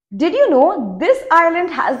Did you know this island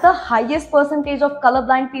has the highest percentage of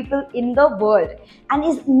colorblind people in the world and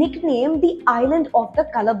is nicknamed the Island of the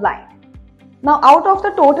Colorblind? Now, out of the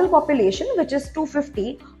total population, which is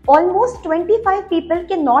 250, almost 25 people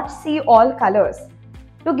cannot see all colors.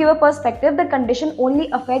 To give a perspective, the condition only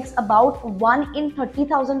affects about 1 in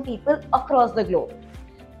 30,000 people across the globe.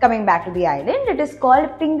 Coming back to the island, it is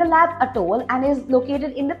called Pingalap Atoll and is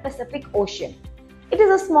located in the Pacific Ocean. It is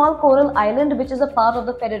a small coral island which is a part of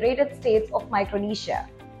the Federated States of Micronesia.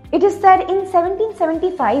 It is said in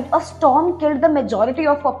 1775 a storm killed the majority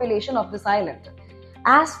of population of this island.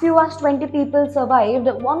 As few as 20 people survived,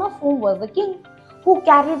 one of whom was the king, who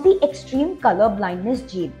carried the extreme color blindness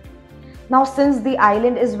gene. Now, since the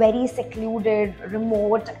island is very secluded,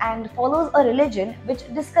 remote, and follows a religion which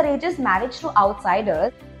discourages marriage to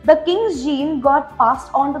outsiders, the king's gene got passed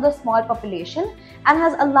on to the small population and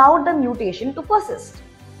has allowed the mutation to persist.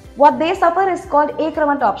 What they suffer is called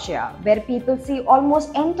achromatopsia, where people see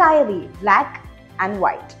almost entirely black and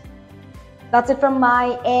white. That's it from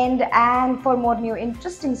my end, and for more new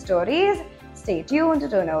interesting stories, stay tuned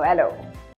to know. Hello.